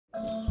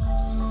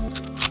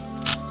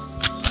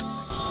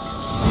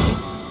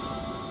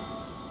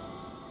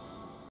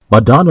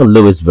Madonna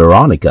Louise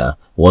Veronica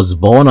was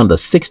born on the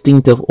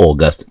 16th of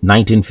August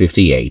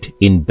 1958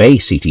 in Bay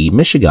City,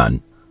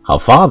 Michigan. Her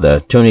father,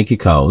 Tony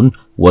Ciccone,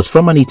 was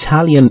from an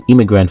Italian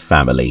immigrant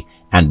family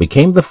and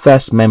became the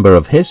first member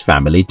of his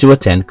family to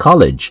attend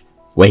college,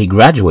 where he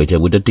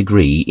graduated with a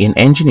degree in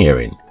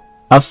engineering.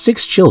 Of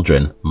 6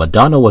 children,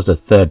 Madonna was the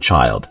 3rd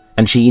child,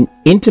 and she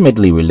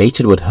intimately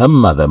related with her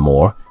mother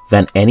more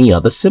than any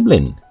other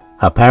sibling.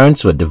 Her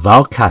parents were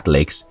devout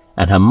Catholics,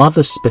 and her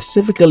mother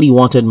specifically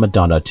wanted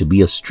Madonna to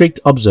be a strict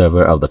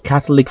observer of the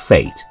Catholic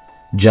faith,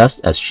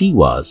 just as she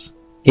was.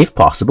 If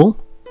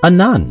possible, a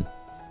nun.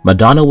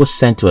 Madonna was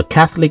sent to a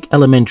Catholic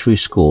elementary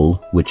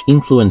school, which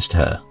influenced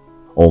her.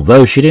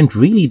 Although she didn't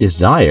really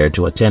desire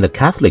to attend a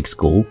Catholic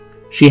school,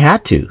 she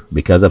had to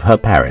because of her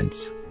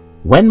parents.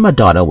 When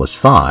Madonna was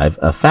 5,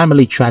 a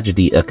family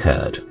tragedy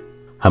occurred.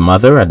 Her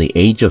mother, at the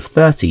age of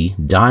 30,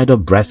 died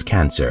of breast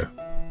cancer.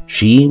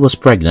 She was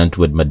pregnant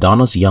with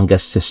Madonna's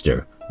youngest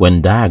sister when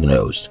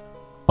diagnosed.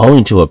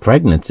 Owing to her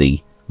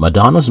pregnancy,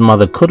 Madonna's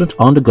mother couldn't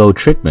undergo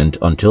treatment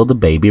until the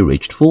baby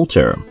reached full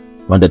term.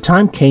 When the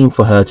time came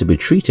for her to be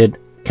treated,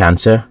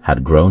 cancer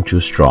had grown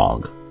too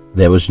strong.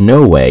 There was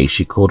no way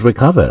she could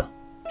recover.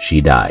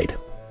 She died.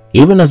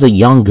 Even as a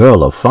young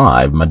girl of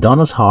 5,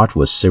 Madonna's heart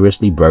was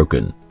seriously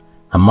broken.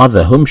 Her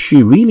mother, whom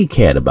she really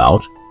cared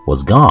about,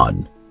 was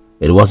gone.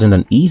 It wasn't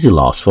an easy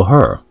loss for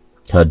her.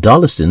 Her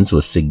adolescence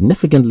was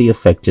significantly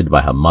affected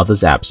by her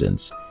mother's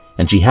absence,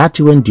 and she had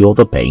to endure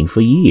the pain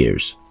for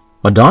years.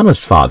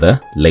 Madonna's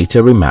father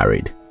later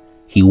remarried.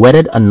 He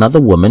wedded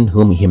another woman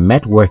whom he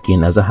met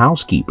working as a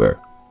housekeeper.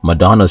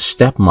 Madonna's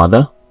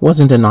stepmother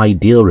wasn't an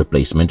ideal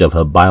replacement of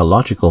her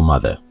biological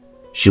mother.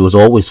 She was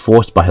always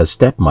forced by her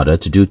stepmother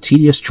to do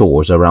tedious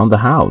chores around the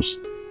house,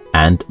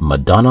 and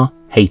Madonna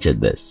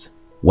hated this.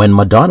 When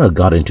Madonna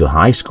got into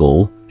high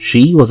school,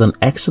 she was an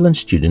excellent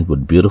student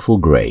with beautiful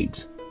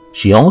grades.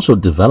 She also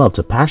developed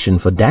a passion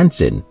for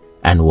dancing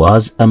and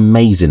was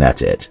amazing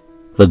at it.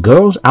 The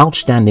girl's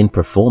outstanding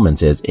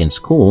performances in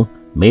school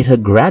made her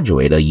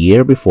graduate a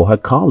year before her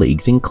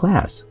colleagues in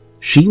class.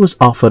 She was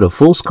offered a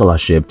full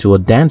scholarship to a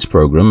dance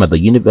program at the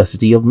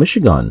University of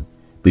Michigan.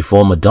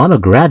 Before Madonna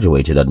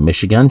graduated at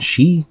Michigan,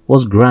 she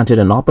was granted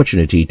an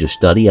opportunity to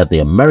study at the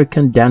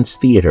American Dance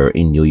Theater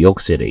in New York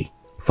City.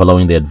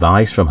 Following the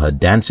advice from her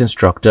dance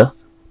instructor,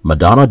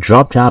 Madonna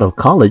dropped out of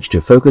college to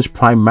focus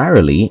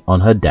primarily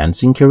on her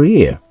dancing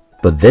career.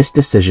 But this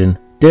decision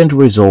didn't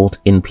result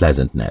in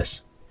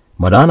pleasantness.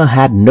 Madonna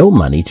had no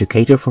money to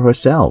cater for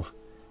herself,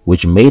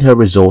 which made her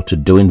resort to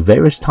doing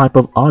various types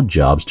of odd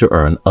jobs to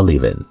earn a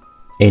living.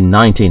 In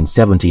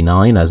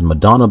 1979, as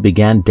Madonna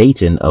began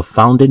dating a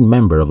founding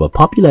member of a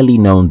popularly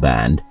known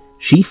band,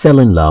 she fell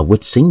in love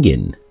with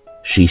singing.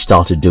 She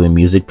started doing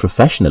music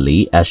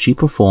professionally as she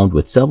performed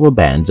with several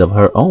bands of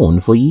her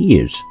own for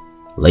years.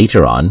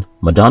 Later on,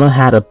 Madonna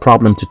had a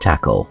problem to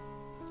tackle.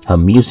 Her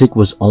music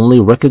was only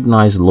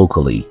recognized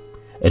locally.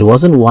 It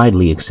wasn't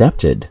widely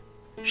accepted.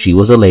 She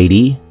was a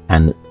lady,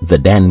 and the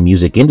then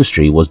music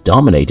industry was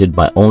dominated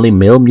by only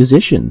male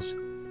musicians.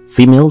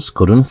 Females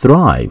couldn't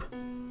thrive.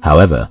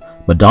 However,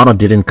 Madonna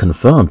didn't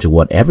conform to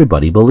what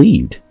everybody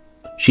believed.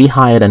 She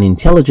hired an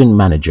intelligent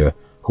manager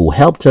who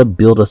helped her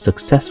build a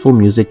successful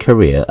music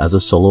career as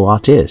a solo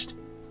artist.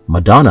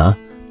 Madonna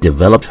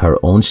developed her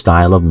own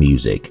style of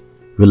music,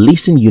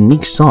 releasing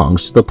unique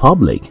songs to the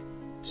public.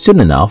 Soon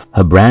enough,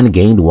 her brand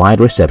gained wide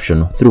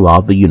reception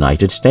throughout the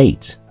United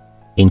States.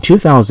 In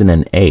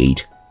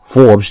 2008,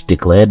 Forbes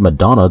declared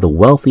Madonna the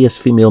wealthiest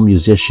female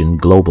musician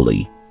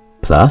globally.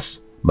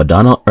 Plus,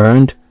 Madonna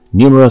earned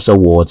numerous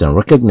awards and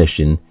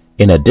recognition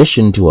in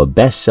addition to her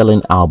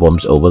best-selling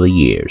albums over the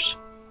years.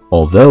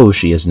 Although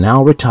she is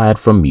now retired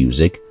from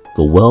music,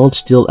 the world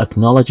still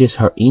acknowledges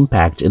her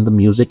impact in the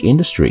music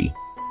industry.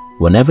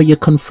 Whenever you're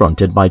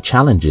confronted by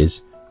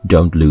challenges,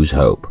 don't lose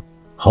hope.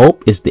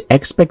 Hope is the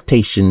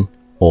expectation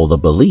or the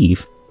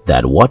belief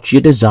that what you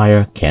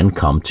desire can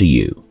come to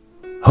you.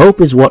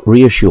 Hope is what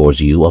reassures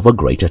you of a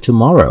greater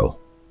tomorrow.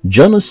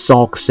 Jonas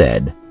Salk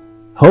said,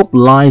 "Hope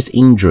lies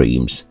in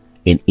dreams,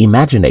 in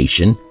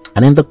imagination,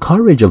 and in the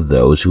courage of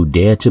those who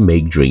dare to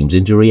make dreams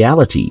into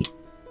reality."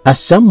 As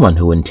someone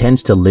who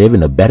intends to live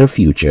in a better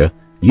future,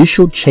 you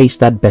should chase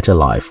that better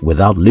life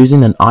without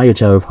losing an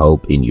iota of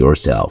hope in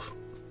yourself.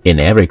 In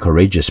every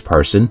courageous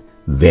person,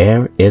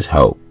 there is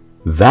hope.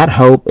 That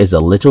hope is a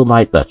little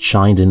light that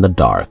shines in the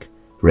dark,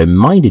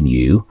 reminding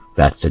you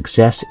that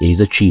success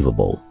is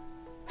achievable.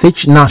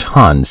 Thich Nhat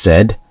Hanh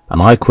said,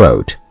 and I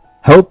quote,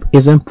 "Hope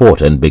is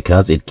important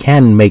because it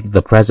can make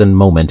the present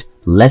moment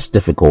less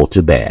difficult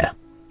to bear.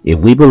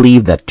 If we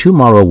believe that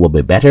tomorrow will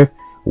be better,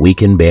 we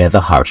can bear the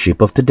hardship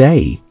of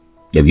today.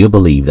 If you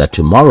believe that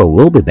tomorrow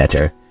will be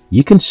better,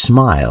 you can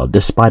smile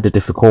despite the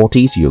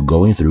difficulties you're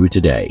going through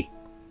today."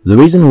 The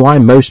reason why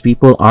most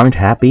people aren't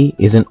happy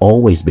isn't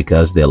always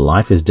because their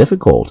life is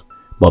difficult,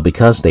 but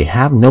because they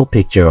have no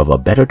picture of a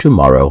better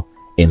tomorrow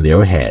in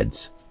their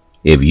heads.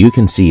 If you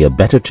can see a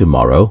better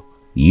tomorrow,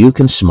 you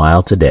can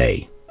smile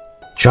today.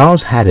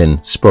 Charles Haddon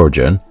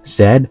Spurgeon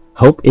said,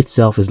 "Hope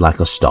itself is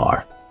like a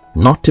star,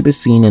 not to be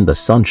seen in the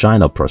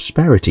sunshine of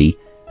prosperity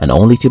and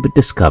only to be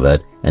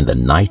discovered in the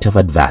night of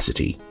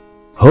adversity.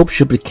 Hope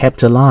should be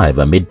kept alive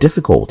amid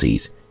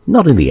difficulties,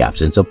 not in the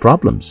absence of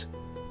problems.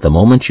 The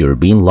moment you're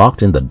being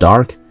locked in the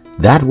dark,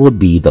 that would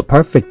be the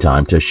perfect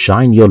time to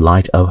shine your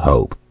light of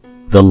hope.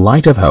 The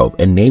light of hope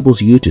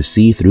enables you to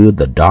see through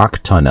the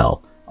dark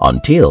tunnel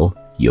until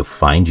you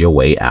find your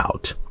way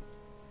out.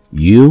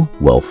 You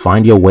will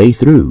find your way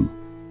through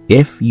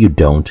if you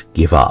don't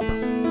give up.